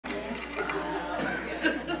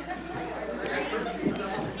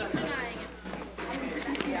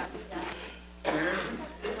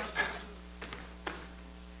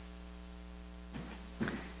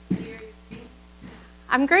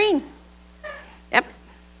I'm green. Yep.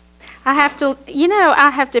 I have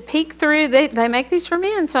to peek through. They make these for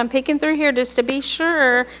men, so I'm peeking through here just to be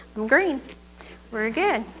sure I'm green. Very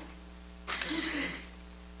good.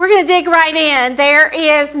 We're going to dig right in. There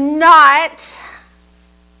is not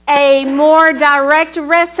a more direct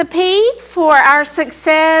recipe for our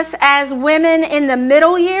success as women in the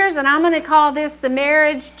middle years, and I'm going to call this the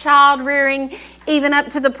marriage, child rearing, even up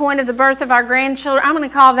to the point of the birth of our grandchildren. I'm going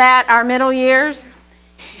to call that our middle years.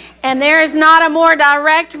 And there is not a more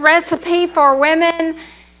direct recipe for women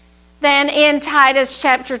than in Titus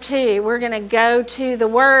chapter 2. We're going to go to the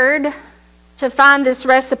Word to find this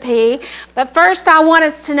recipe. But first I want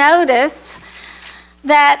us to notice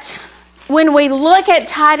that when we look at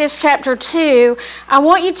Titus chapter 2, I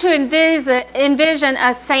want you to envision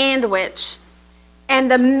a sandwich. And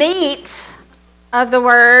the meat of the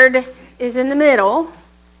Word is in the middle.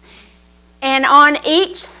 And on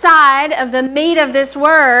each side of the meat of this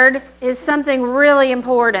Word is something really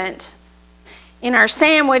important. In our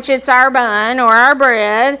sandwich, it's our bun or our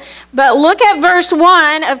bread. But look at verse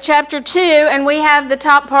 1 of chapter 2, and we have the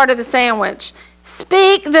top part of the sandwich.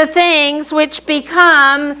 Speak the things which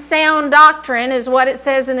become sound doctrine is what it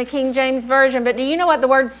says in the King James Version. But do you know what the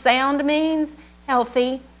word sound means?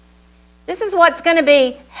 Healthy. This is what's going to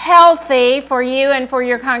be healthy for you and for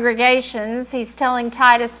your congregations. He's telling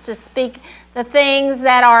Titus to speak the things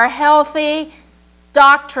that are healthy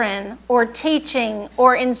doctrine or teaching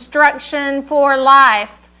or instruction for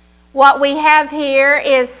life. What we have here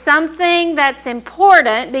is something that's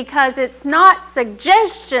important because it's not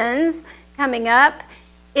suggestions coming up.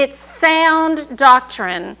 It's sound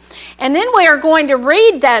doctrine. And then we are going to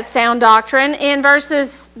read that sound doctrine in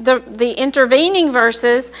verses, the intervening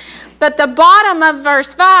verses. But the bottom of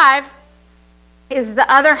verse 5 is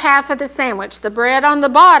the other half of the sandwich. The bread on the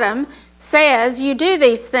bottom says you do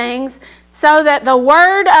these things so that the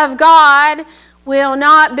Word of God will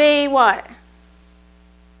not be what?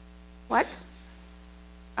 What?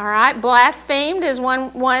 All right, blasphemed is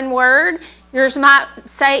one word. Yours might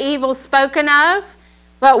say evil spoken of.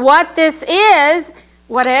 But what this is,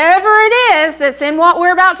 whatever it is that's in what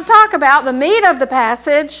we're about to talk about, the meat of the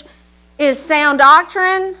passage, is sound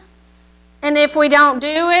doctrine. And if we don't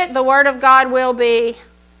do it, the Word of God will be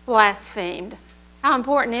blasphemed. How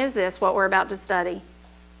important is this, what we're about to study?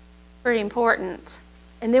 Pretty important.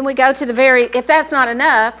 And then we go to the very, if that's not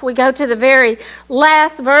enough, we go to the very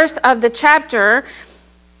last verse of the chapter.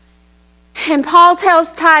 And Paul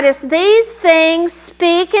tells Titus, these things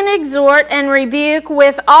speak and exhort and rebuke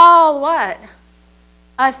with all what?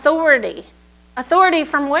 Authority. Authority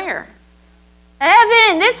from where?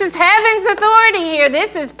 Heaven. This is heaven's authority here.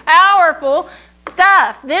 This is powerful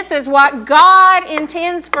stuff. This is what God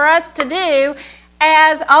intends for us to do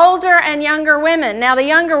as older and younger women. Now, the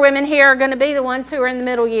younger women here are going to be the ones who are in the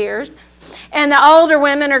middle years. And the older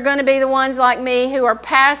women are going to be the ones like me who are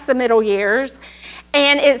past the middle years.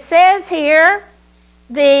 And it says here,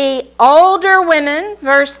 the older women,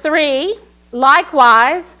 verse 3,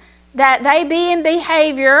 likewise, that they be in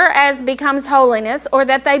behavior as becomes holiness, or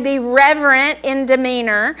that they be reverent in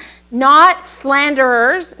demeanor, not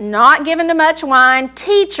slanderers, not given to much wine,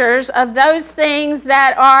 teachers of those things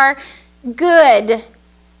that are good.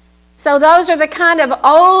 So those are the kind of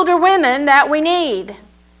older women that we need.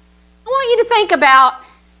 I want you to think about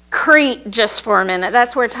Crete just for a minute.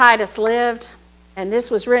 That's where Titus lived. And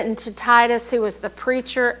this was written to Titus, who was the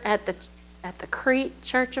preacher at the Crete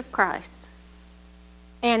Church of Christ.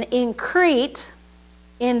 And in Crete,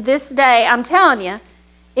 in this day, I'm telling you,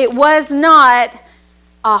 it was not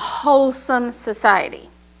a wholesome society.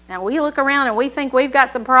 Now, we look around and we think we've got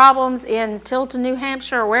some problems in Tilton, New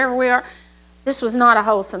Hampshire, or wherever we are. This was not a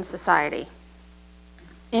wholesome society.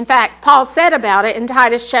 In fact, Paul said about it in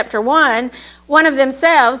Titus chapter 1, one of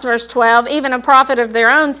themselves, verse 12, even a prophet of their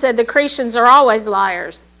own said the Cretans are always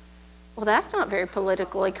liars. Well, that's not very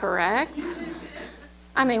politically correct.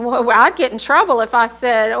 I mean, well, I'd get in trouble if I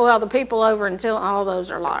said, well, the people over until all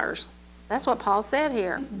those are liars. That's what Paul said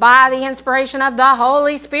here. By the inspiration of the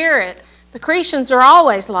Holy Spirit. The Cretans are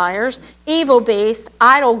always liars, evil beasts,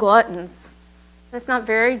 idle gluttons. That's not a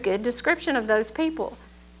very good description of those people.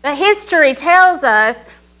 But history tells us,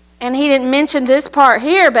 and he didn't mention this part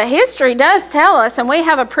here, but history does tell us, and we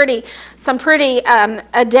have some pretty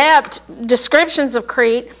adept descriptions of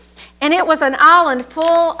Crete, and it was an island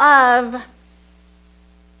full of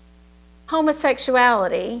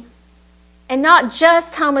homosexuality, and not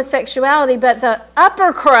just homosexuality, but the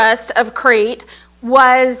upper crust of Crete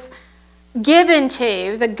was given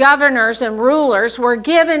to, the governors and rulers were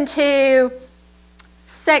given to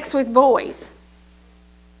sex with boys.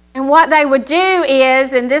 And what they would do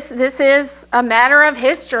is, and this is a matter of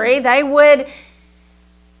history, they would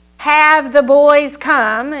have the boys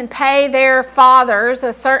come and pay their fathers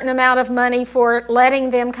a certain amount of money for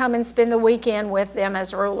letting them come and spend the weekend with them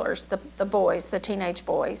as rulers, the boys, the teenage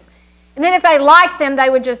boys. And then if they liked them, they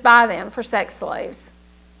would just buy them for sex slaves.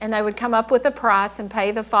 And they would come up with a price and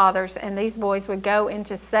pay the fathers, and these boys would go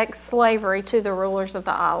into sex slavery to the rulers of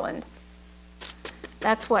the island.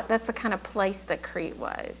 That's the kind of place that Crete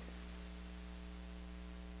was.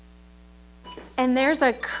 And there's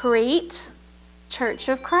a Crete Church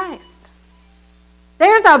of Christ.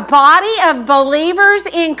 There's a body of believers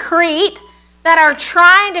in Crete that are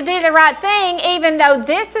trying to do the right thing, even though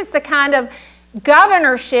this is the kind of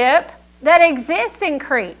governorship that exists in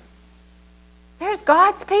Crete. There's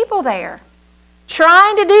God's people there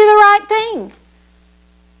trying to do the right thing.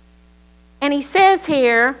 And he says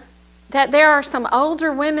here that there are some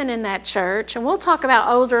older women in that church, and we'll talk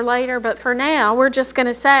about older later, but for now we're just going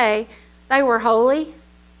to say they were holy.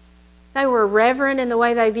 They were reverent in the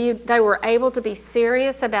way they were able to be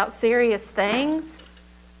serious about serious things.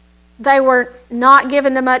 They were not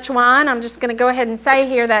given to much wine. I'm just going to go ahead and say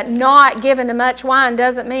here that not given to much wine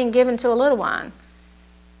doesn't mean given to a little wine.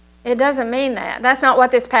 It doesn't mean that. That's not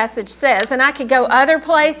what this passage says. And I could go other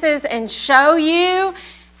places and show you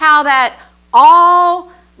how that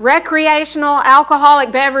all recreational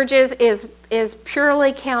alcoholic beverages is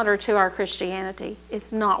purely counter to our Christianity.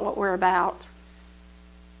 It's not what we're about.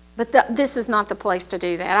 But this is not the place to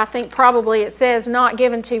do that. I think probably it says not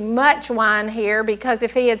given too much wine here, because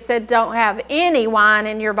if he had said don't have any wine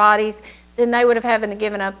in your bodies, then they would have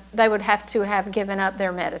given up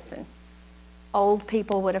their medicine. Old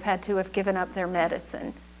people would have had to have given up their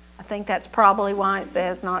medicine. I think that's probably why it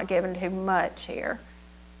says not given too much here.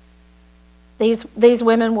 These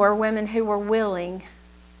women were women who were willing,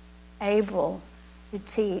 able to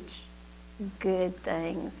teach good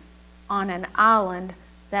things on an island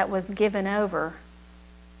that was given over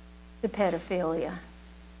to pedophilia.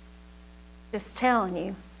 Just telling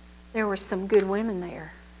you, there were some good women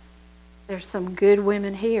there. There's some good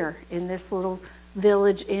women here in this little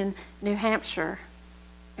village in New Hampshire.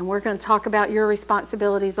 And we're going to talk about your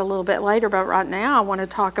responsibilities a little bit later, but right now I want to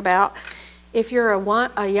talk about if you're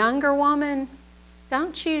a younger woman,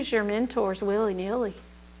 don't choose your mentors willy-nilly.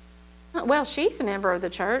 Well, she's a member of the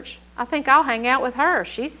church. I think I'll hang out with her.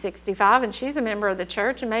 She's 65 and she's a member of the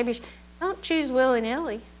church, and maybe don't choose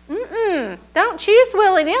willy-nilly. Don't choose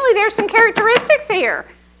willy-nilly. There's some characteristics here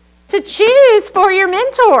to choose for your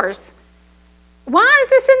mentors. Why is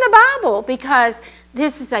this in the Bible? Because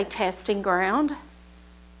this is a testing ground,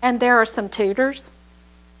 and there are some tutors,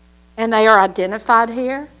 and they are identified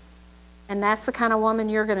here, and that's the kind of woman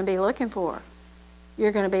you're going to be looking for.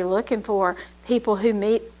 You're going to be looking for people who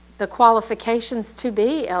meet the qualifications to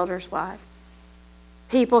be elders' wives.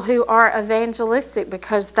 People who are evangelistic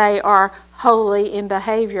because they are holy in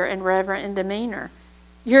behavior and reverent in demeanor.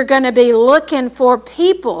 You're going to be looking for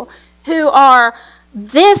people who are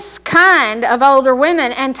this kind of older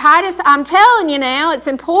women. And Titus, I'm telling you now, it's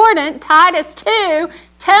important. Titus 2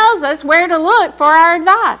 tells us where to look for our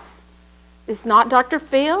advice. It's not Dr.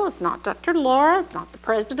 Phil, it's not Dr. Laura, it's not the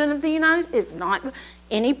President of the United States, it's not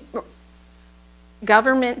any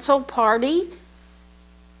governmental party.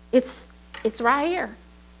 It's right here.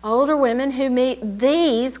 Older women who meet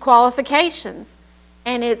these qualifications.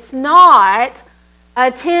 And it's not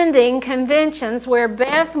attending conventions where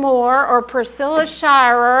Beth Moore or Priscilla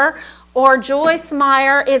Shirer or Joyce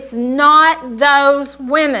Meyer, it's not those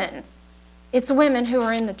women. It's women who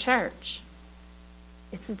are in the church.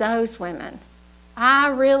 It's those women.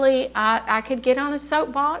 I could get on a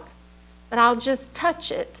soapbox, but I'll just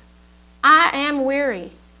touch it. I am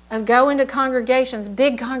weary of going to congregations,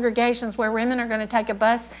 big congregations, where women are going to take a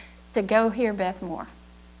bus to go hear Beth Moore.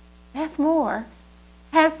 Beth Moore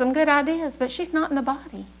has some good ideas, but she's not in the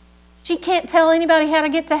body. She can't tell anybody how to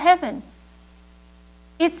get to heaven.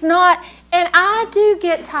 It's not, and I do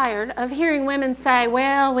get tired of hearing women say,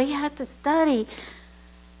 well, we have to study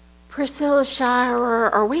Priscilla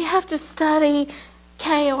Shirer, or we have to study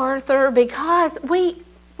Kay Arthur, because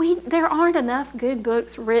there aren't enough good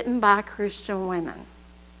books written by Christian women.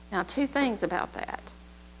 Now, two things about that.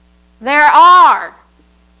 There are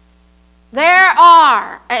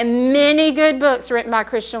many good books written by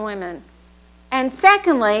Christian women. And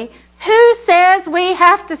secondly, who says we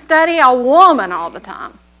have to study a woman all the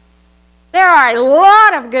time? There are a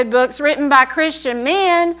lot of good books written by Christian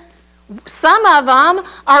men. Some of them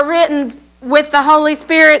are written with the Holy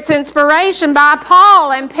Spirit's inspiration by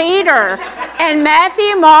Paul and Peter and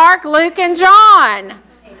Matthew, Mark, Luke, and John.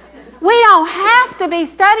 We don't have to be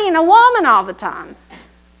studying a woman all the time.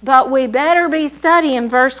 But we better be studying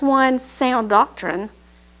verse 1, sound doctrine,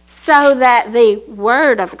 so that the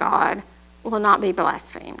Word of God will not be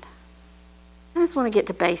blasphemed. I just want to get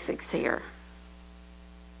the basics here.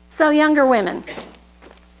 So, younger women,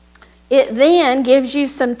 it then gives you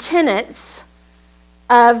some tenets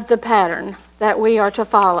of the pattern that we are to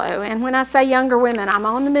follow. And when I say younger women, I'm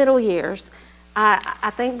on the middle years.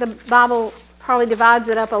 I think the Bible probably divides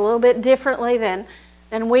it up a little bit differently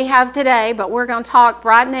than we have today, but we're going to talk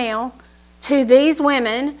right now to these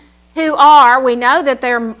women who are, we know that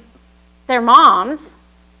they're moms.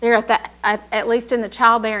 They're at least in the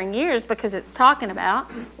childbearing years, because it's talking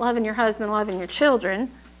about loving your husband, loving your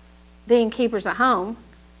children, being keepers at home.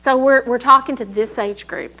 So we're talking to this age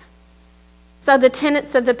group. So the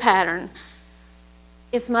tenets of the pattern.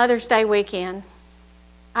 It's Mother's Day weekend.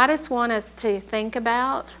 I just want us to think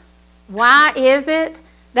about, why is it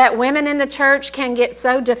that women in the church can get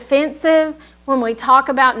so defensive when we talk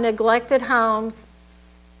about neglected homes,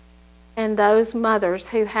 and those mothers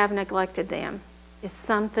who have neglected them is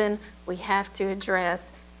something we have to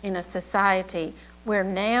address in a society where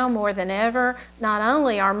now more than ever, not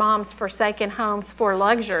only are moms forsaking homes for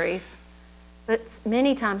luxuries, but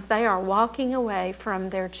many times they are walking away from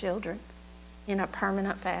their children in a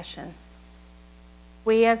permanent fashion.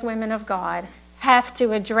 We as women of God have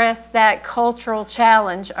to address that cultural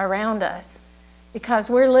challenge around us, because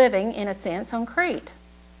we're living, in a sense, on Crete.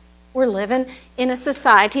 We're living in a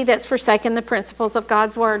society that's forsaken the principles of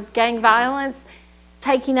God's Word. Gang violence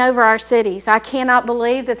taking over our cities. I cannot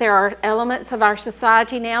believe that there are elements of our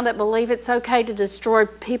society now that believe it's okay to destroy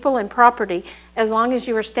people and property as long as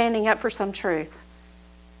you are standing up for some truth.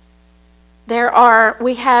 We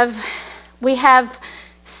have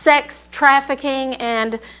sex trafficking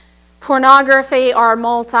and pornography are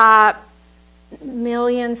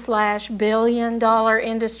multi-million/billion-dollar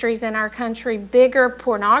industries in our country.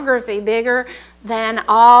 Pornography bigger than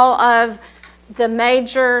all of the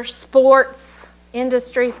major sports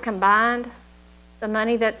industries combined. The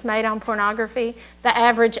money that's made on pornography. The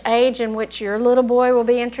average age in which your little boy will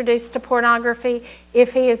be introduced to pornography,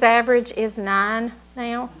 if he is average, is 9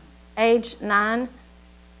 now. Age 9.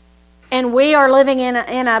 And we are living in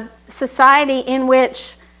a society in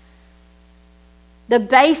which the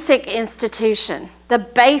basic institution,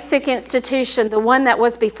 the one that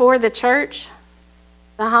was before the church,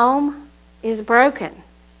 the home, is broken.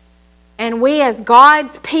 And we as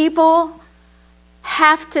God's people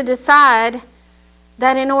have to decide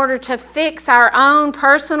that in order to fix our own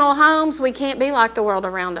personal homes, we can't be like the world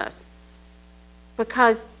around us.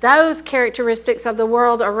 Because those characteristics of the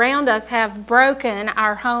world around us have broken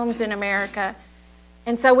our homes in America.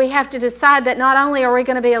 And so we have to decide that not only are we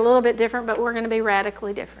going to be a little bit different, but we're going to be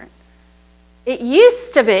radically different. It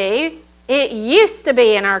used to be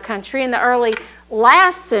in our country in the early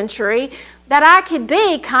last century that I could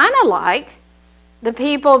be kind of like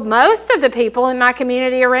most of the people in my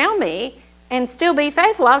community around me and still be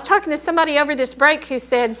faithful. I was talking to somebody over this break who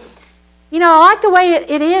said, I like the way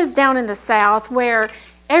it is down in the South where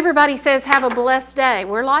everybody says, have a blessed day.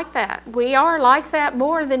 We're like that. We are like that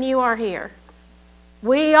more than you are here.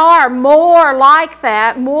 We are more like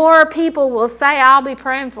that. More people will say, I'll be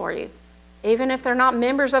praying for you. Even if they're not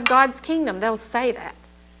members of God's kingdom, they'll say that.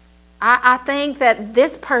 I think that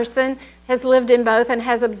this person has lived in both and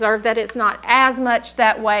has observed that it's not as much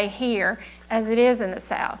that way here as it is in the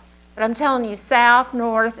South. But I'm telling you, South,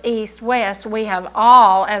 North, East, West, we have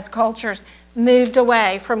all, as cultures, moved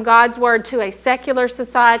away from God's Word to a secular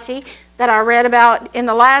society that I read about in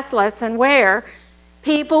the last lesson, where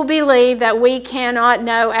people believe that we cannot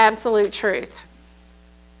know absolute truth.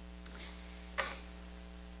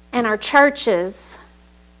 And our churches,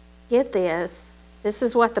 get this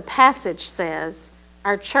is what the passage says,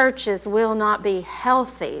 our churches will not be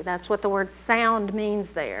healthy. That's what the word sound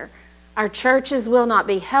means there. Our churches will not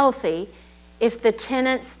be healthy if the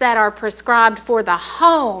tenets that are prescribed for the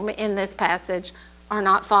home in this passage are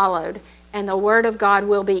not followed. And the Word of God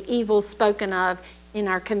will be evil spoken of in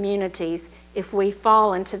our communities if we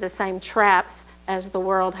fall into the same traps as the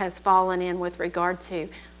world has fallen in with regard to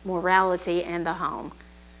morality and the home.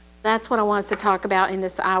 That's what I want us to talk about in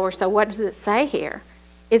this hour. So what does it say here?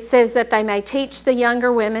 It says that they may teach the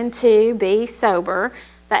younger women to be sober.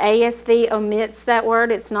 The ASV omits that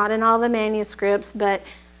word. It's not in all the manuscripts, but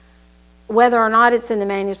whether or not it's in the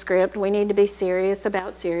manuscript, we need to be serious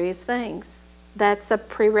about serious things. That's a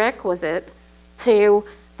prerequisite to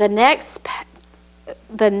the next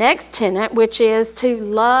tenet, which is to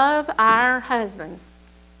love our husbands.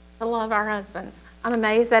 To love our husbands. I'm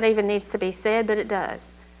amazed that even needs to be said, but it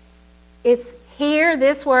does. It's here,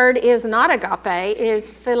 this word is not agape, it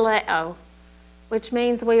is phileo. which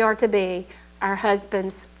means we are to be our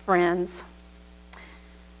husband's friends.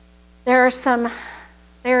 There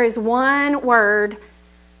is one word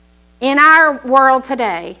in our world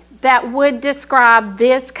today that would describe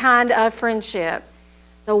this kind of friendship.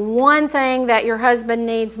 The one thing that your husband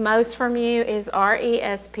needs most from you is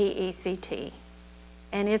respect.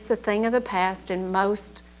 And it's a thing of the past in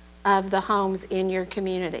most of the homes in your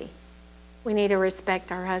community. We need to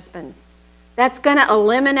respect our husbands. That's going to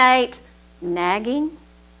eliminate nagging.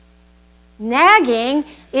 Nagging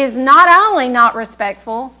is not only not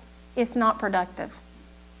respectful, it's not productive.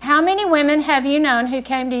 How many women have you known who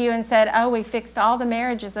came to you and said, "Oh, we fixed all the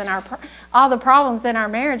marriages and all the problems in our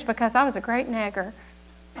marriage because I was a great nagger"?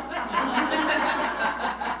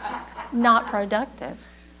 Not productive.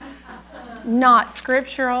 Not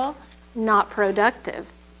scriptural, not productive.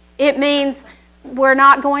 It means we're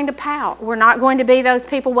not going to pout. We're not going to be those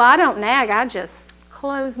people, "Well, I don't nag, I just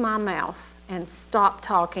close my mouth and stop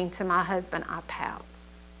talking to my husband. I pout."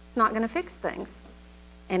 It's not going to fix things.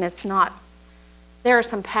 And it's not. There are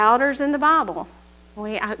some pouters in the Bible.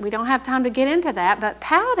 We don't have time to get into that, but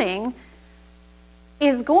pouting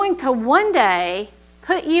is going to one day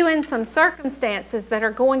put you in some circumstances that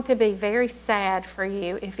are going to be very sad for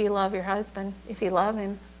you if you love your husband, if you love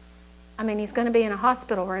him. I mean, he's going to be in a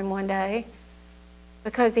hospital room one day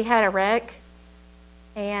because he had a wreck,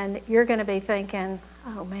 and you're going to be thinking,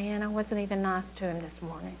 "Oh man, I wasn't even nice to him this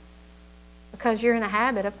morning." Because you're in a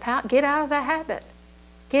habit of pout. Get out of that habit.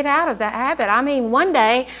 Get out of that habit. I mean, one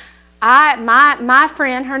day, my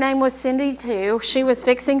friend, her name was Cindy too, she was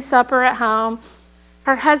fixing supper at home.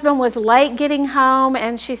 Her husband was late getting home,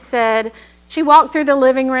 and she said, she walked through the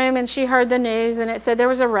living room and she heard the news, and it said there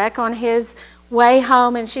was a wreck on his way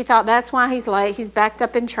home, and she thought, that's why he's late. He's backed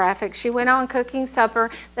up in traffic. She went on cooking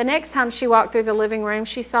supper. The next time she walked through the living room,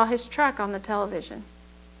 she saw his truck on the television.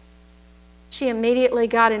 She immediately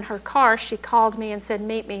got in her car. She called me and said,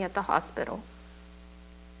 "Meet me at the hospital."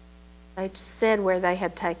 They said where they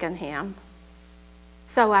had taken him.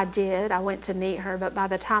 So I did. I went to meet her, but by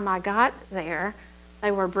the time I got there,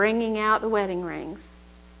 they were bringing out the wedding rings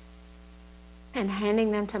and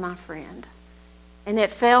handing them to my friend. And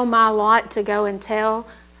it fell my lot to go and tell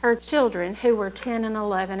her children, who were 10 and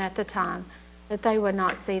 11 at the time, that they would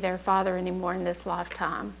not see their father anymore in this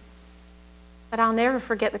lifetime. But I'll never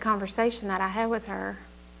forget the conversation that I had with her.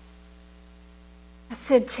 I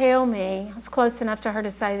said, "Tell me," I was close enough to her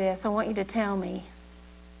to say this, "I want you to tell me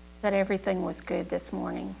that everything was good this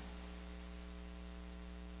morning."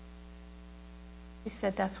 She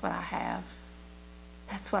said, "That's what I have.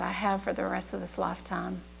 That's what I have for the rest of this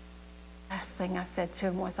lifetime." Last thing I said to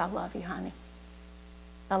him was, "I love you, honey."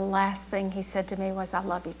 The last thing he said to me was, "I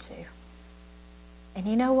love you too." And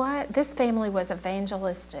you know what? This family was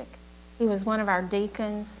evangelistic. He was one of our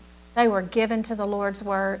deacons. They were given to the Lord's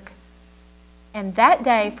work. And that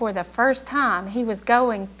day, for the first time, he was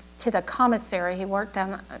going to the commissary. He worked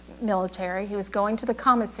on the military. He was going to the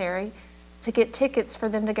commissary to get tickets for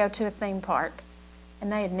them to go to a theme park. And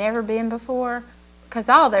they had never been before because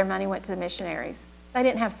all their money went to the missionaries. They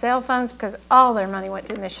didn't have cell phones because all their money went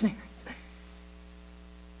to the missionaries.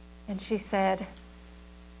 And she said,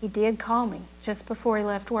 he did call me just before he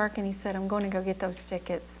left work, and he said, "I'm going to go get those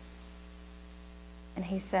tickets." And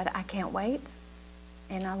he said, "I can't wait,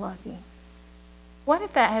 and I love you." What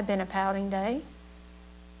if that had been a pouting day?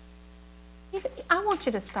 I want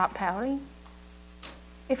you to stop pouting.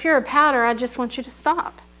 If you're a pouter, I just want you to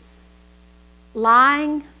stop.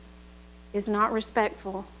 Lying is not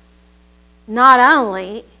respectful. Not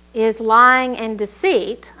only is lying and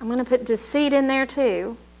deceit, I'm going to put deceit in there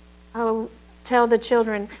too. Oh, tell the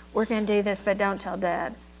children, "We're going to do this, but don't tell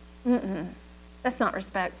Dad." That's not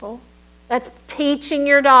respectful. That's teaching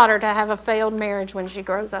your daughter to have a failed marriage when she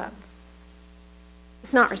grows up.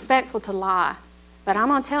 It's not respectful to lie. But I'm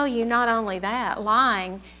going to tell you, not only that,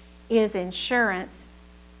 lying is insurance.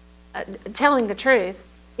 Telling the truth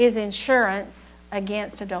is insurance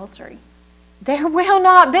against adultery. There will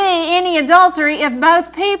not be any adultery if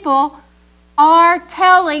both people are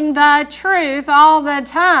telling the truth all the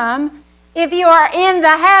time. If you are in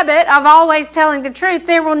the habit of always telling the truth,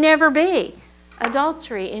 there will never be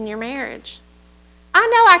adultery in your marriage. I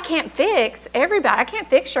know I can't fix everybody. I can't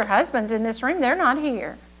fix your husbands in this room. They're not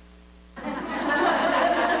here.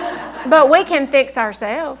 But we can fix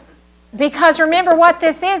ourselves. Because remember what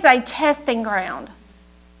this is, a testing ground.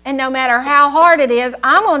 And no matter how hard it is,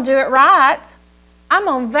 I'm going to do it right. I'm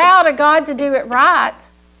going to vow to God to do it right.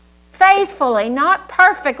 Faithfully, not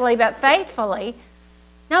perfectly, but faithfully.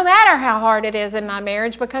 No matter how hard it is in my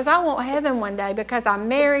marriage, because I want heaven one day, because I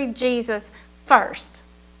married Jesus first.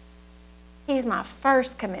 He's my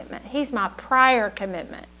first commitment. He's my prior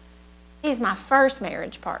commitment. He's my first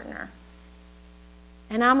marriage partner.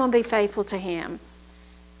 And I'm going to be faithful to him.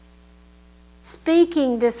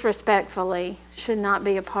 Speaking disrespectfully should not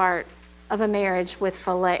be a part of a marriage with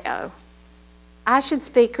phileo. I should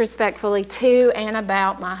speak respectfully to and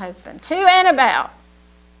about my husband. To and about.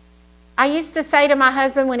 I used to say to my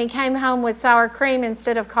husband when he came home with sour cream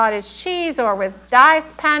instead of cottage cheese, or with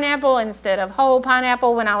diced pineapple instead of whole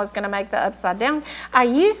pineapple when I was going to make the upside down, I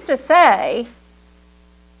used to say,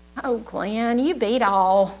 "Oh, Glenn, you beat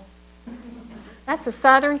all." That's a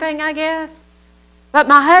Southern thing, I guess. But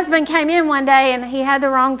my husband came in one day and he had the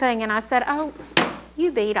wrong thing, and I said, "Oh,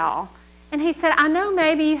 you beat all." And he said, "I know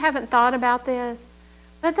maybe you haven't thought about this,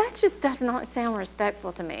 but that just does not sound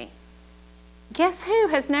respectful to me." Guess who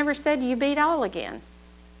has never said you beat all again?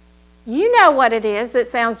 You know what it is that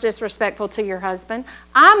sounds disrespectful to your husband.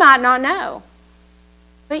 I might not know,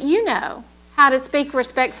 but you know how to speak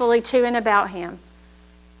respectfully to and about him.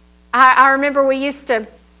 I remember we used to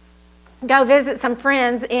go visit some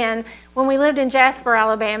friends when we lived in Jasper,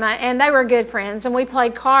 Alabama, and they were good friends, and we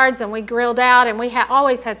played cards and we grilled out, and we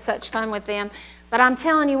always had such fun with them. But I'm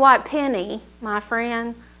telling you what, Penny, my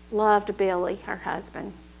friend, loved Billy, her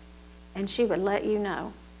husband, and she would let you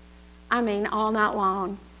know. I mean, all night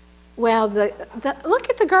long. Well, look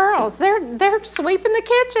at the girls. They're sweeping the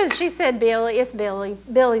kitchen. She said, "Billy, it's Billy.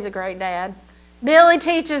 Billy's a great dad. Billy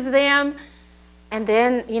teaches them." And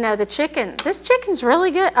then, the chicken. "This chicken's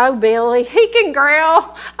really good." "Oh, Billy, he can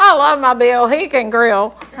grill. I love my Bill. He can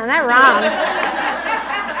grill." And that rhymes.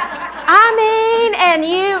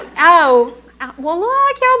 Well,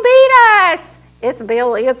 look, y'all beat us. It's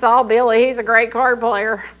Billy. It's all Billy. He's a great card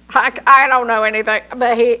player. I don't know anything,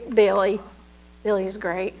 but Billy's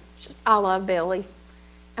great. I love Billy.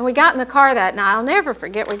 And we got in the car that night. I'll never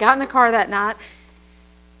forget. We got in the car that night.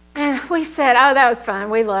 And we said, "Oh, that was fun.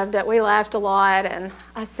 We loved it. We laughed a lot." And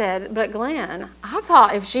I said, "But Glenn, I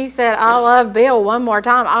thought if she said 'I love Bill' one more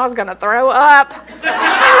time, I was going to throw up."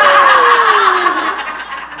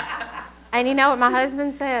 And you know what my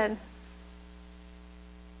husband said?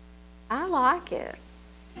 "I like it."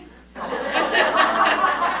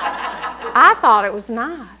 I thought it was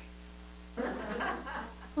nice.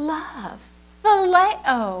 Love.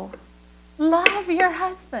 Phileo. Love your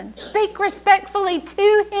husband. Speak respectfully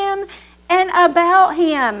to him and about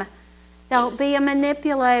him. Don't be a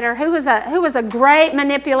manipulator. Who was a great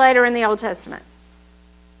manipulator in the Old Testament?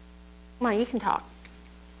 Come on, you can talk.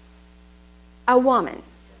 A woman.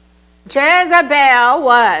 Jezebel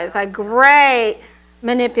was a great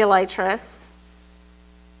manipulatress.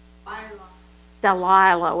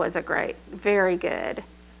 Delilah was very good.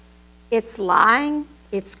 It's lying.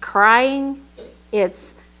 It's crying.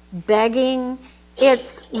 It's begging.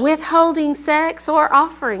 It's withholding sex or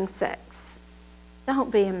offering sex. Don't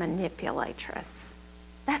be a manipulatress.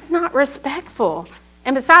 That's not respectful.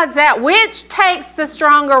 And besides that, which takes the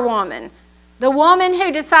stronger woman? The woman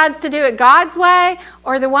who decides to do it God's way,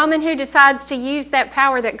 or the woman who decides to use that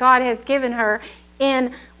power that God has given her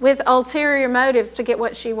with ulterior motives to get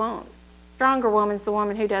what she wants? Stronger woman's the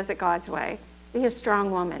woman who does it God's way. Be a strong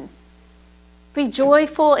woman. Be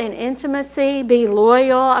joyful in intimacy. Be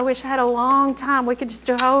loyal. I wish I had a long time. We could just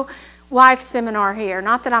do a whole wife seminar here.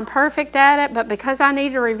 Not that I'm perfect at it, but because I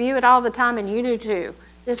need to review it all the time, and you do too.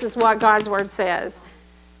 This is what God's Word says.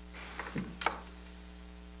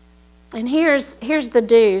 And here's the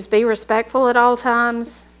do's. Be respectful at all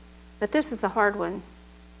times. But this is the hard one.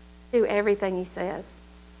 Do everything He says.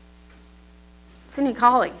 Cindy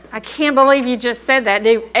Colley, I can't believe you just said that.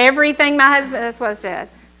 Do everything my husband, that's what I said.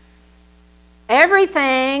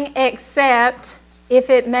 Everything except if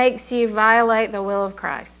it makes you violate the will of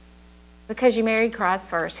Christ. Because you married Christ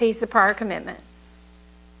first. He's the prior commitment.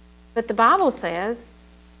 But the Bible says,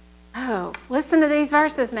 listen to these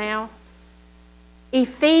verses now.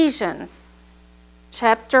 Ephesians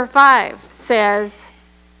chapter 5 says,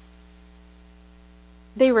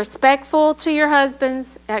 be respectful to your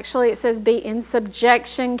husbands. Actually, it says be in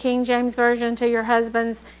subjection, King James Version, to your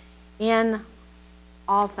husbands in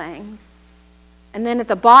all things. And then at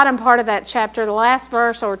the bottom part of that chapter, the last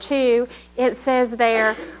verse or two, it says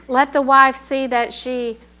there, let the wife see that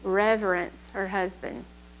she reverence her husband.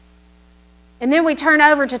 And then we turn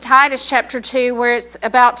over to Titus chapter 2, where it's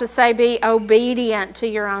about to say be obedient to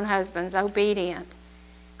your own husbands. Obedient.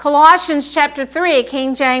 Colossians chapter 3,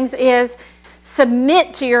 King James, is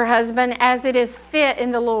submit to your husband as it is fit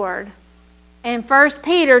in the Lord. And 1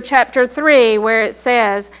 Peter chapter 3, where it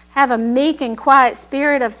says, have a meek and quiet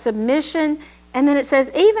spirit of submission. And then it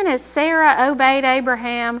says, even as Sarah obeyed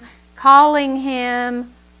Abraham, calling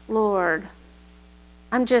him Lord.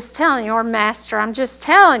 I'm just telling you, or master, I'm just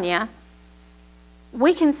telling you,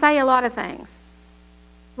 we can say a lot of things.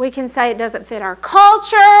 We can say it doesn't fit our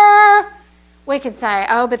culture. We can say,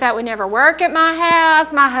 oh, but that would never work at my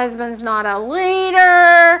house. My husband's not a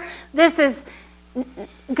leader. This is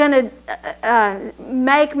going to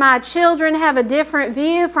make my children have a different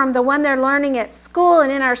view from the one they're learning at school,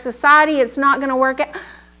 and in our society it's not going to work out.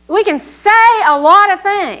 We can say a lot of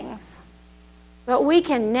things, but we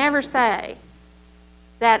can never say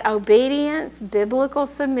that obedience, biblical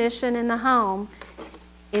submission in the home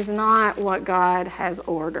is not what God has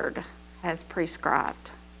ordered, has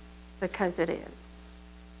prescribed, because it is.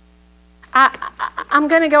 I'm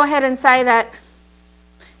going to go ahead and say that,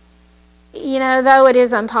 though it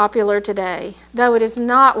is unpopular today, though it is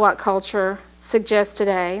not what culture suggests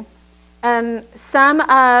today, some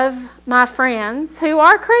of my friends who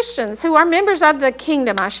are Christians, who are members of the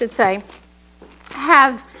kingdom, I should say,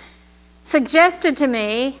 have suggested to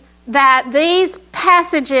me that these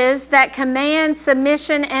passages that command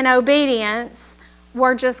submission and obedience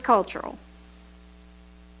were just cultural.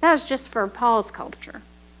 That was just for Paul's culture.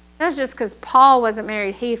 That was just because Paul wasn't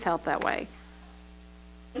married, he felt that way.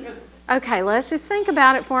 Okay, let's just think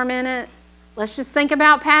about it for a minute. Let's just think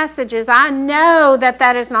about passages. I know that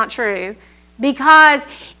that is not true, because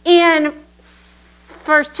in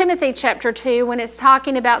 1 Timothy chapter 2, when it's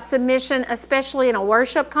talking about submission, especially in a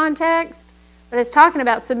worship context, but it's talking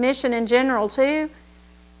about submission in general too,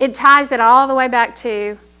 it ties it all the way back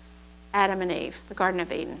to Adam and Eve, the Garden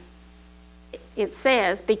of Eden. It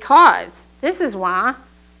says, because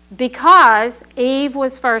Eve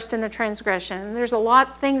was first in the transgression. There's a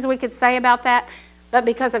lot of things we could say about that, but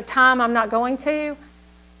because of time, I'm not going to.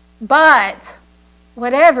 But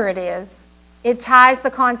whatever it is, it ties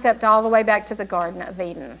the concept all the way back to the Garden of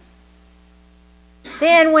Eden.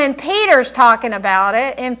 Then when Peter's talking about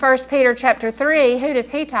it in 1 Peter chapter 3, who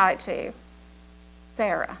does he tie it to?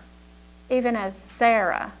 Sarah. Even as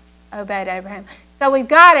Sarah obeyed Abraham. So we've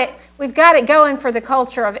got it going for the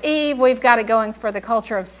culture of Eve. We've got it going for the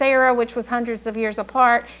culture of Sarah, which was hundreds of years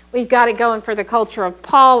apart. We've got it going for the culture of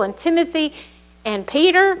Paul and Timothy and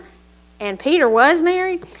Peter was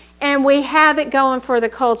married. And we have it going for the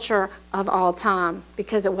culture of all time,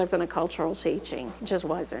 because it wasn't a cultural teaching. It just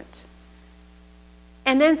wasn't.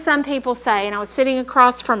 And then some people say, and I was sitting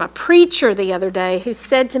across from a preacher the other day who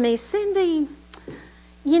said to me, Cindy,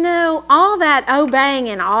 all that obeying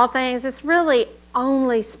in all things, it's really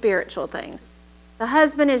only spiritual things. The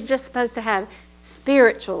husband is just supposed to have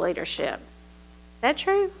spiritual leadership. Is that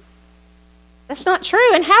true? That's not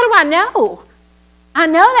true. And how do I know? I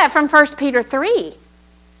know that from 1 Peter 3.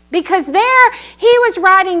 Because there he was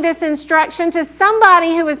writing this instruction to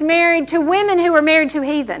somebody who was married to women who were married to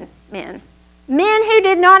heathen men. Men who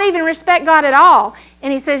did not even respect God at all.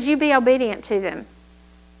 And he says, you be obedient to them.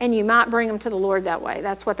 And you might bring them to the Lord that way.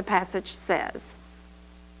 That's what the passage says.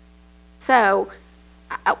 So,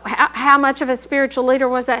 how much of a spiritual leader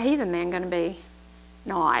was that heathen man going to be?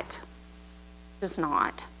 Not. Just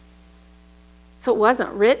not. So it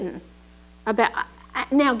wasn't written about...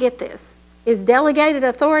 Now get this. Is delegated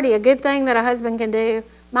authority a good thing that a husband can do?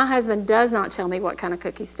 My husband does not tell me what kind of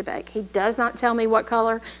cookies to bake. He does not tell me what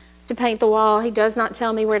color to paint the wall. He does not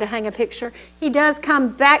tell me where to hang a picture. He does come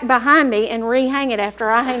back behind me and rehang it after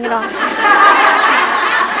I hang it on.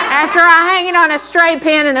 After I hang it on a straight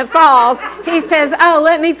pin and it falls, he says, oh,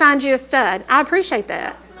 let me find you a stud. I appreciate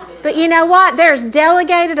that. But you know what? There's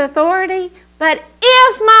delegated authority. But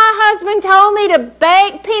if my husband told me to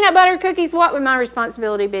bake peanut butter cookies, what would my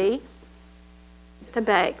responsibility be? To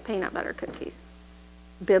bake peanut butter cookies.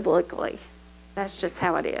 Biblically. That's just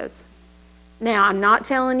how it is. Now, I'm not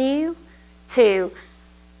telling you to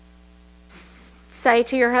say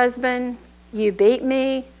to your husband, you beat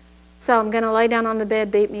me, so I'm going to lay down on the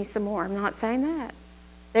bed, beat me some more. I'm not saying that.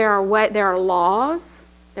 There are laws,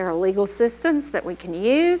 there are legal systems that we can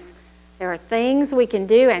use, there are things we can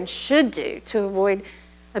do and should do to avoid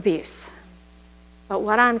abuse. But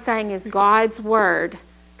what I'm saying is God's Word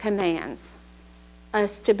commands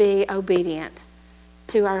us to be obedient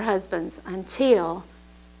to our husbands until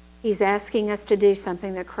He's asking us to do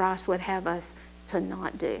something that Christ would have us to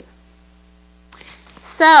not do.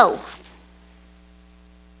 So,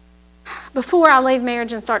 before I leave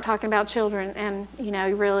marriage and start talking about children, and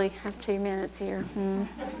you really have 2 minutes here.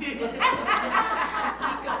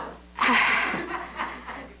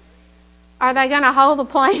 Are they going to hold the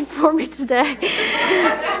plane for me today?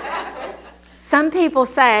 Some people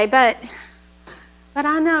say, but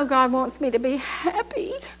I know God wants me to be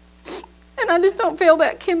happy. And I just don't feel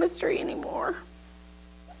that chemistry anymore.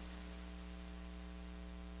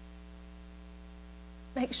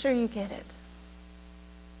 Make sure you get it.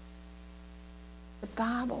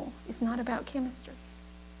 Bible is not about chemistry.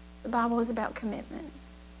 The Bible is about commitment.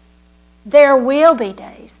 There will be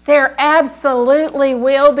days. There absolutely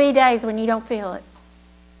will be days when you don't feel it.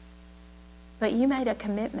 But you made a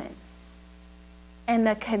commitment. And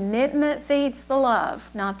the commitment feeds the love,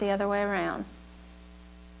 not the other way around.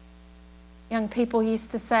 Young people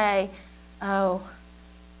used to say, oh,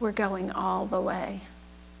 we're going all the way,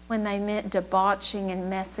 when they meant debauching and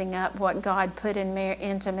messing up what God put in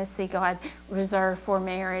intimacy, God reserved for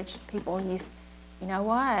marriage. People used, you know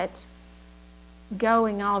what?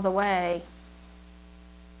 Going all the way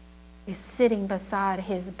is sitting beside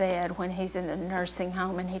his bed when he's in the nursing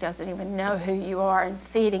home and he doesn't even know who you are, and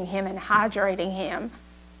feeding him and hydrating him.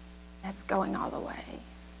 That's going all the way.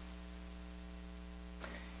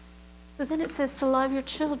 But then it says to love your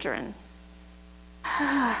children.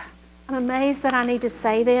 I'm amazed that I need to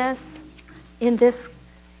say this in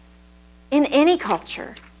any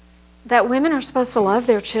culture, that women are supposed to love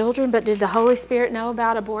their children, but did the Holy Spirit know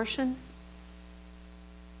about abortion?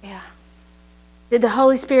 Yeah. Did the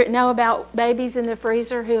Holy Spirit know about babies in the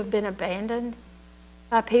freezer who have been abandoned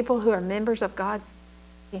by people who are members of God's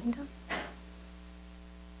kingdom?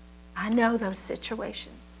 I know those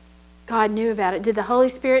situations. God knew about it. Did the Holy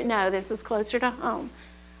Spirit know, this is closer to home,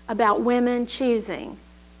 about women choosing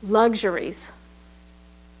luxuries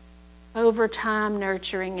over time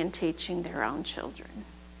nurturing and teaching their own children?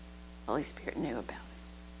 The Holy Spirit knew about it.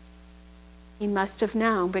 He must have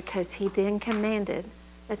known, because he then commanded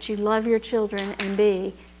that you love your children and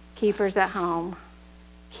be keepers at home.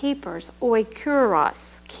 Keepers,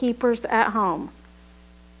 oikuros, keepers at home.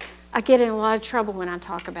 I get in a lot of trouble when I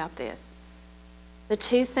talk about this. The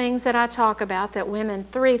two things that I talk about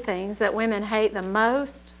three things that women hate the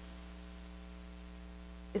most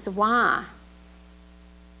is, why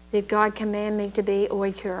did God command me to be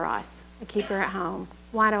oikuros, a keeper at home?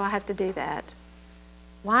 Why do I have to do that?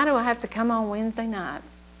 Why do I have to come on Wednesday nights?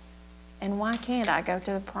 And why can't I go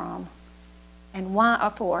to the prom? And why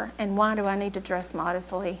do I need to dress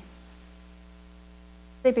modestly?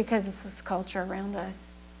 See, because it's this culture around us.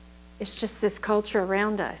 It's just this culture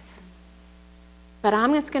around us. But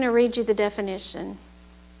I'm just going to read you the definition.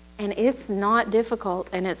 And it's not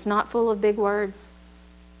difficult, and it's not full of big words.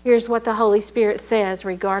 Here's what the Holy Spirit says,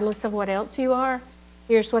 regardless of what else you are.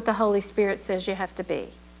 Here's what the Holy Spirit says you have to be.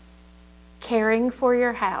 Caring for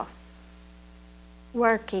your house.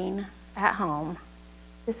 Working at home.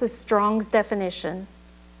 This is Strong's definition.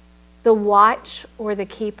 The watch or the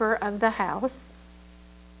keeper of the house.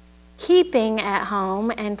 Keeping at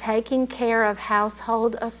home and taking care of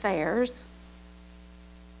household affairs.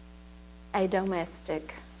 A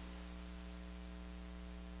domestic.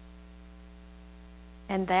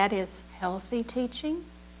 And that is healthy teaching,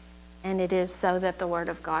 and it is so that the Word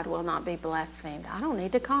of God will not be blasphemed. I don't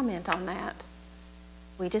need to comment on that.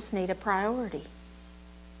 We just need a priority.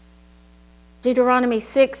 Deuteronomy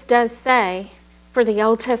 6 does say for the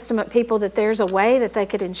Old Testament people that there's a way that they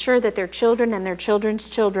could ensure that their children and their children's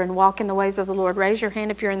children walk in the ways of the Lord. Raise your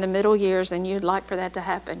hand if you're in the middle years and you'd like for that to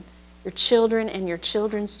happen. Your children and your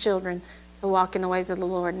children's children to walk in the ways of the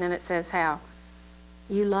Lord. And then it says how?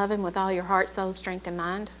 You love Him with all your heart, soul, strength, and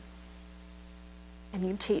mind. And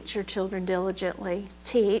you teach your children diligently.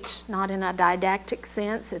 Teach, not in a didactic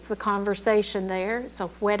sense. It's a conversation there. It's a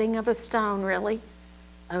whetting of a stone, really.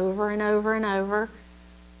 Over and over and over.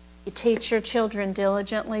 You teach your children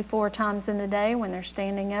diligently 4 times in the day, when they're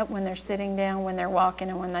standing up, when they're sitting down, when they're walking,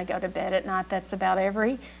 and when they go to bed at night. That's about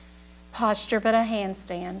every posture but a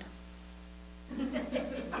handstand.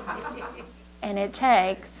 And it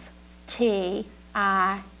takes T-I-M-E.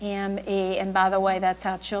 And by the way, that's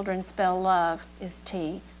how children spell love, is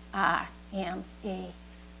T-I-M-E. I'm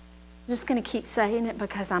just going to keep saying it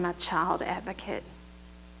because I'm a child advocate.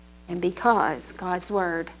 And because God's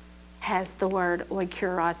Word has the word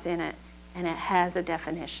oikuros in it, and it has a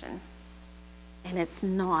definition. And it's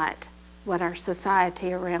not what our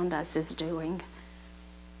society around us is doing.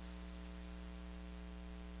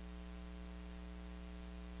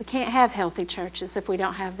 We can't have healthy churches if we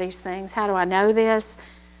don't have these things. How do I know this?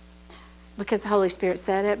 Because the Holy Spirit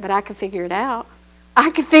said it, but I could figure it out. I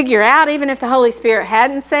could figure out, even if the Holy Spirit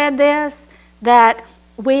hadn't said this, that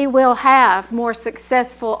we will have more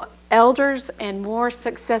successful elders and more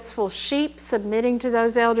successful sheep submitting to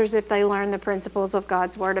those elders if they learn the principles of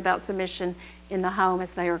God's Word about submission in the home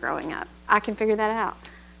as they are growing up. I can figure that out.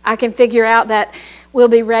 I can figure out that we'll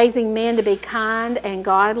be raising men to be kind and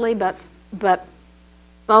godly, but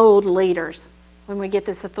bold leaders when we get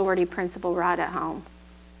this authority principle right at home.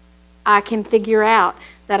 I can figure out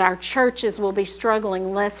that our churches will be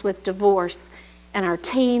struggling less with divorce, and our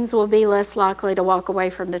teens will be less likely to walk away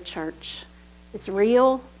from the church. It's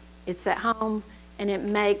real, it's at home, and it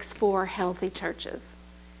makes for healthy churches.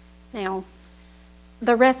 Now,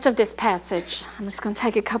 the rest of this passage, I'm just going to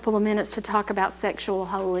take a couple of minutes to talk about sexual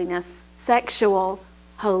holiness. Sexual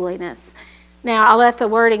holiness. Now, I left the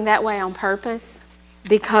wording that way on purpose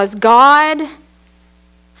because God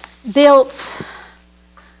built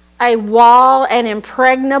a wall, an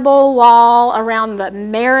impregnable wall around the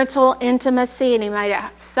marital intimacy, and He made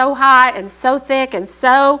it so high and so thick and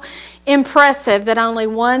so impressive that only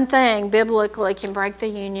one thing biblically can break the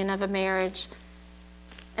union of a marriage,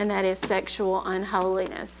 and that is sexual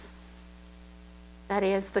unholiness. That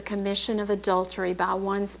is the commission of adultery by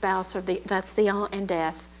one spouse, and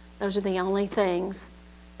death. Those are the only things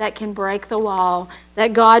that can break the wall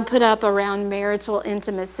that God put up around marital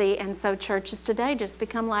intimacy. And so churches today just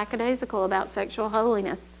become lackadaisical about sexual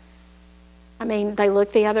holiness. I mean, they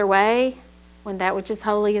look the other way when that which is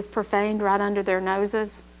holy is profaned right under their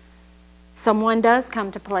noses. Someone does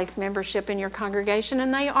come to place membership in your congregation,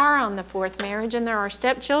 and they are on the fourth marriage, and there are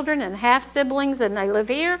stepchildren and half-siblings, and they live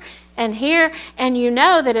here, and you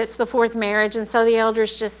know that it's the fourth marriage, and so the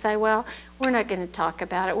elders just say, well, we're not going to talk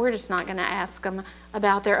about it. We're just not going to ask them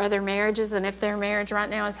about their other marriages, and if their marriage right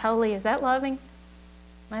now is holy, is that loving?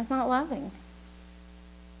 That's not loving.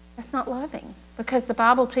 That's not loving, because the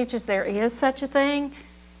Bible teaches there is such a thing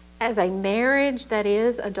as a marriage that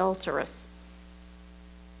is adulterous.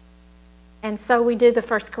 And so we do the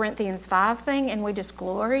 1 Corinthians 5 thing, and we just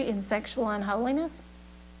glory in sexual unholiness.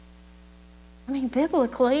 I mean,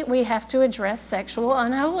 biblically, we have to address sexual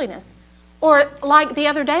unholiness. Or like the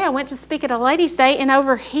other day, I went to speak at a ladies' day, and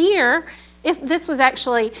over here, I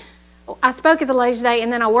spoke at the ladies' day,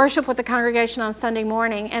 and then I worshiped with the congregation on Sunday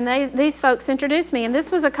morning, and these folks introduced me, and this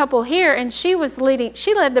was a couple here, and she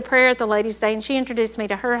led the prayer at the ladies' day, and she introduced me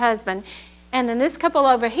to her husband. And then this couple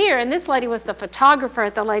over here, and this lady was the photographer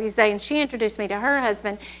at the ladies' day, and she introduced me to her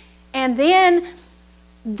husband. And then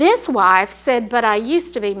this wife said, but I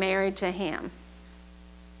used to be married to him.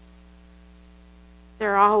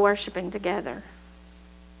 They're all worshiping together.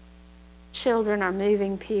 Children are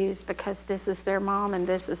moving pews because this is their mom and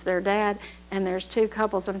this is their dad, and there's two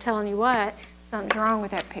couples. I'm telling you what, something's wrong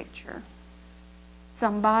with that picture.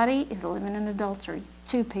 Somebody is living in adultery.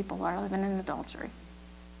 Two people are living in adultery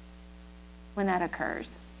when that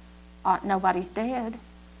occurs. Nobody's dead.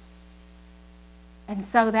 And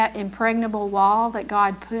so that impregnable wall that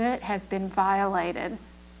God put has been violated,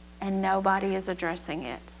 and nobody is addressing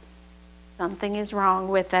it. Something is wrong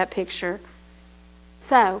with that picture.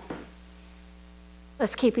 So,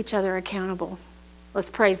 let's keep each other accountable. Let's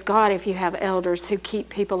praise God if you have elders who keep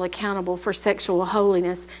people accountable for sexual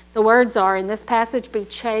holiness. The words are in this passage, be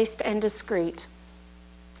chaste and discreet.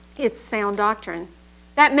 It's sound doctrine.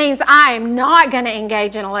 That means I am not going to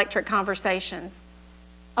engage in electric conversations.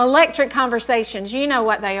 Electric conversations, you know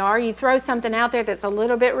what they are. You throw something out there that's a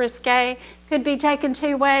little bit risque. Could be taken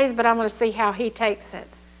two ways, but I'm going to see how he takes it.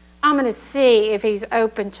 I'm going to see if he's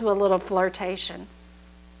open to a little flirtation.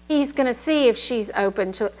 He's going to see if she's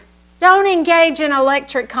open to it. Don't engage in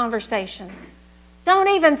electric conversations. Don't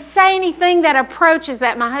even say anything that approaches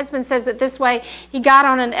that. My husband says it this way. He got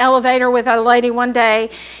on an elevator with a lady one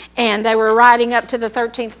day, and they were riding up to the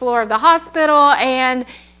 13th floor of the hospital, and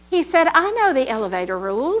he said, I know the elevator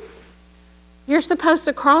rules. You're supposed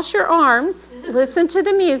to cross your arms, listen to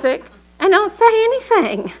the music, and don't say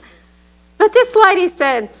anything. But this lady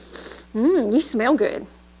said, you smell good.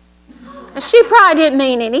 She probably didn't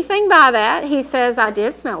mean anything by that. He says, I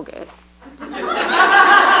did smell good.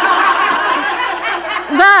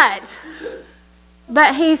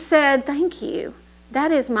 But he said, thank you.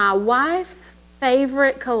 That is my wife's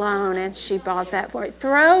favorite cologne, and she bought that for you.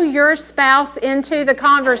 Throw your spouse into the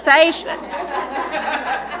conversation.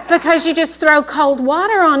 Because you just throw cold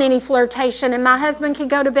water on any flirtation, and my husband could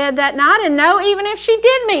go to bed that night and know, even if she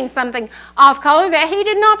did mean something off-color, that he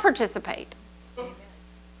did not participate.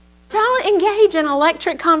 Don't engage in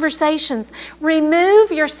electric conversations.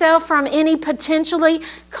 Remove yourself from any potentially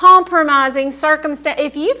compromising circumstance.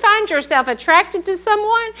 If you find yourself attracted to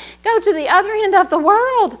someone, go to the other end of the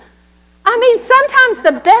world. I mean, sometimes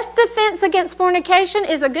the best defense against fornication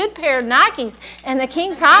is a good pair of Nikes and the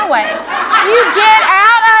King's Highway. You get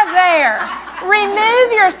out of there.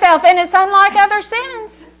 Remove yourself, and it's unlike other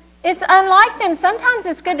sins. It's unlike them. Sometimes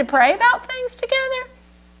it's good to pray about things together,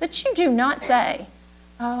 but you do not say,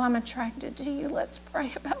 oh, I'm attracted to you. Let's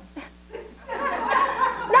pray about that.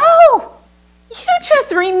 No. You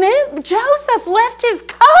just remove. Joseph left his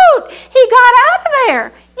coat. He got out of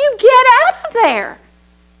there. You get out of there.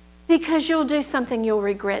 Because you'll do something you'll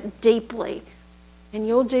regret deeply. And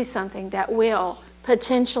you'll do something that will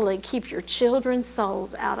potentially keep your children's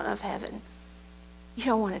souls out of heaven. You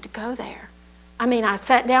don't want it to go there. I mean, I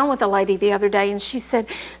sat down with a lady the other day, and she said,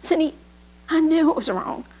 Cindy, I knew it was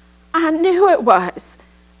wrong. I knew it was.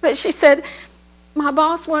 But she said, my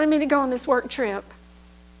boss wanted me to go on this work trip.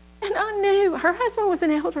 And I knew, her husband was an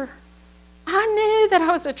elder. I knew that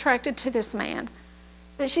I was attracted to this man.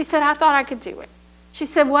 But she said, I thought I could do it. She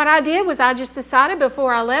said, what I did was I just decided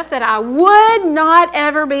before I left that I would not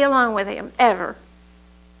ever be alone with him, ever,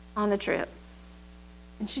 on the trip.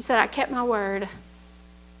 And she said, I kept my word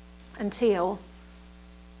until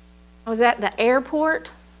I was at the airport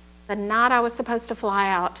the night I was supposed to fly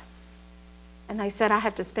out. And they said I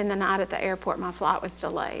have to spend the night at the airport. My flight was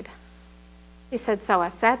delayed. He said, so I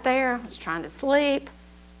sat there, I was trying to sleep.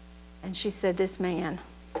 And she said, this man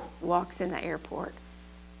walks in the airport.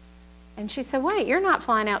 And she said, wait, you're not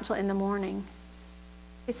flying out till in the morning.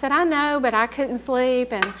 He said, I know, but I couldn't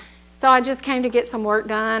sleep. And so I just came to get some work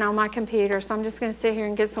done on my computer. So I'm just going to sit here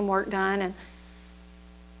and get some work done. And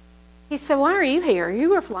he said, why are you here? You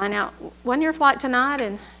were flying out. Wasn't your flight tonight?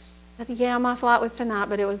 And I said, yeah, my flight was tonight,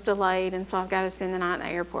 but it was delayed. And so I've got to spend the night in the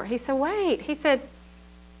airport. He said, wait. He said,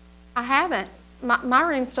 I haven't. My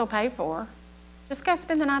room's still paid for. Just go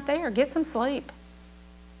spend the night there. Get some sleep.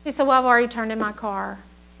 He said, well, I've already turned in my car.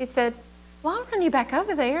 He said, well, I'll run you back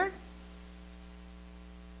over there.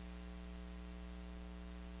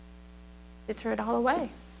 He threw it all away.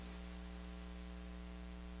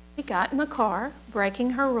 He got in the car, breaking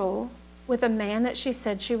her rule, with a man that she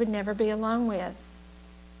said she would never be alone with.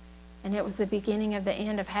 And it was the beginning of the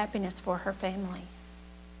end of happiness for her family.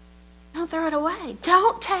 Don't throw it away.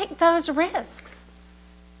 Don't take those risks.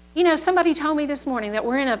 You know, somebody told me this morning that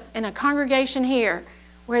we're in a congregation here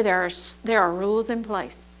where there are rules in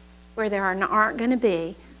place, where there aren't going to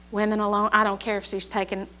be women alone. I don't care if he's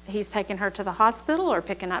taking her to the hospital or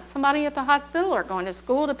picking up somebody at the hospital or going to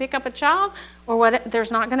school to pick up a child or what.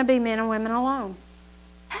 There's not going to be men and women alone.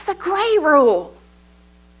 That's a great rule.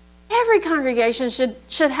 Every congregation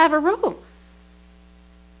should have a rule.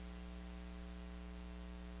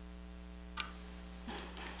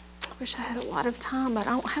 I wish I had a lot of time, but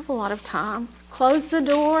I don't have a lot of time. Close the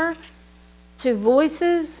door to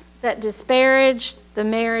voices that disparage the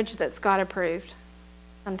marriage that's God approved.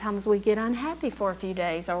 Sometimes we get unhappy for a few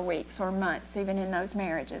days or weeks or months, even in those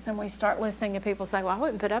marriages, and we start listening to people say, well, I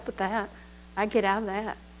wouldn't put up with that. I'd get out of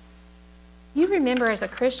that. You remember as a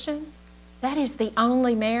Christian, that is the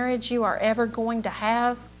only marriage you are ever going to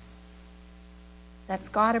have that's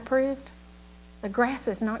God approved. The grass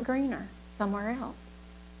is not greener somewhere else.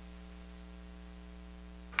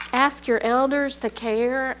 Ask your elders to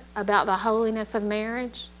care about the holiness of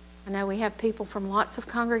marriage. I know we have people from lots of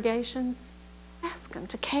congregations. Ask them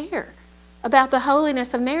to care about the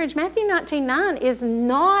holiness of marriage. Matthew 19:9 is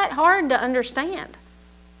not hard to understand.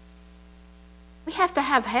 We have to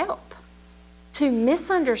have help to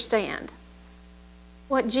misunderstand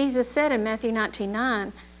what Jesus said in Matthew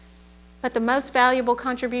 19:9. But the most valuable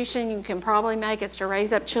contribution you can probably make is to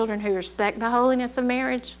raise up children who respect the holiness of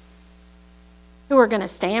marriage, who are going to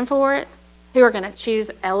stand for it, who are going to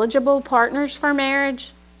choose eligible partners for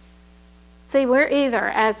marriage. See, we're either,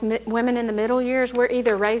 as women in the middle years, we're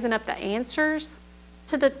either raising up the answers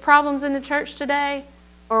to the problems in the church today,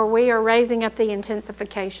 or we are raising up the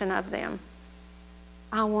intensification of them.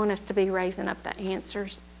 I want us to be raising up the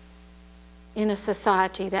answers in a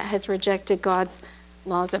society that has rejected God's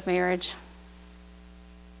laws of marriage.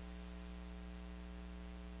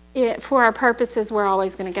 For our purposes, we're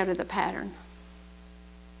always going to go to the pattern.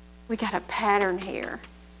 We got a pattern here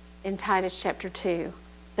in Titus chapter 2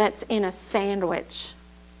 that's in a sandwich.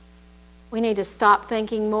 We need to stop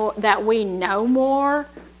thinking more that we know more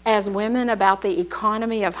as women about the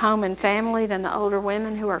economy of home and family than the older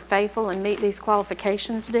women who are faithful and meet these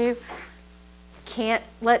qualifications do. Can't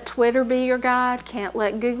let Twitter be your guide. Can't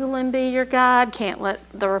let Googling be your guide. Can't let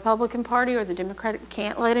the Republican Party or the Democratic,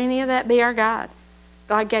 can't let any of that be our guide.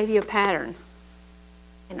 God gave you a pattern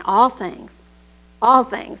in all things. All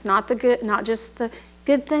things, not just the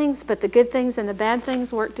good things, but the good things and the bad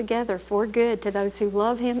things work together for good to those who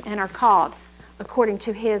love Him and are called according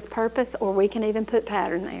to His purpose, or we can even put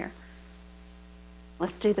pattern there.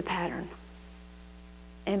 Let's do the pattern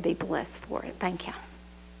and be blessed for it. Thank you.